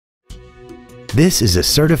This is a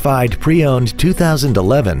certified pre-owned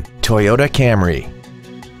 2011 Toyota Camry.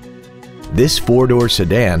 This four-door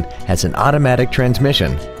sedan has an automatic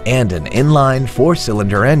transmission and an inline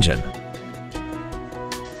four-cylinder engine.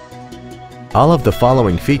 All of the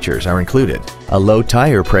following features are included: a low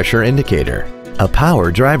tire pressure indicator, a power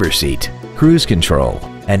driver's seat, cruise control,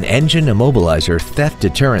 an engine immobilizer theft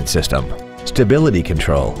deterrent system, stability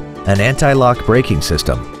control, an anti-lock braking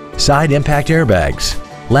system, side impact airbags,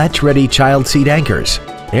 latch-ready child seat anchors,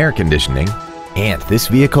 air conditioning, and this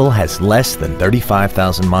vehicle has less than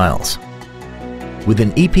 35,000 miles. With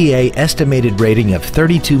an EPA estimated rating of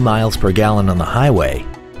 32 miles per gallon on the highway,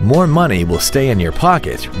 more money will stay in your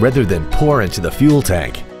pocket rather than pour into the fuel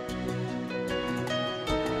tank.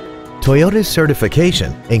 Toyota's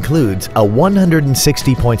certification includes a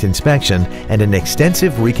 160-point inspection and an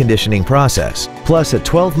extensive reconditioning process, plus a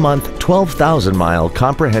 12-month, 12,000-mile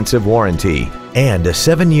comprehensive warranty and a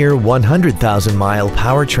 7-year, 100,000-mile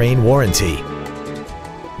powertrain warranty.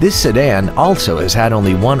 This sedan also has had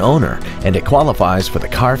only one owner, and it qualifies for the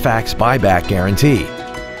Carfax buyback guarantee.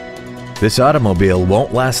 This automobile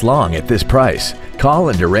won't last long at this price. Call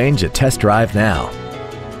and arrange a test drive now.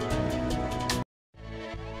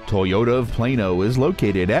 Toyota of Plano is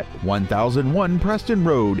located at 1001 Preston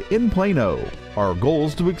Road in Plano. Our goal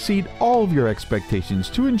is to exceed all of your expectations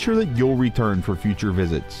to ensure that you'll return for future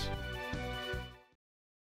visits.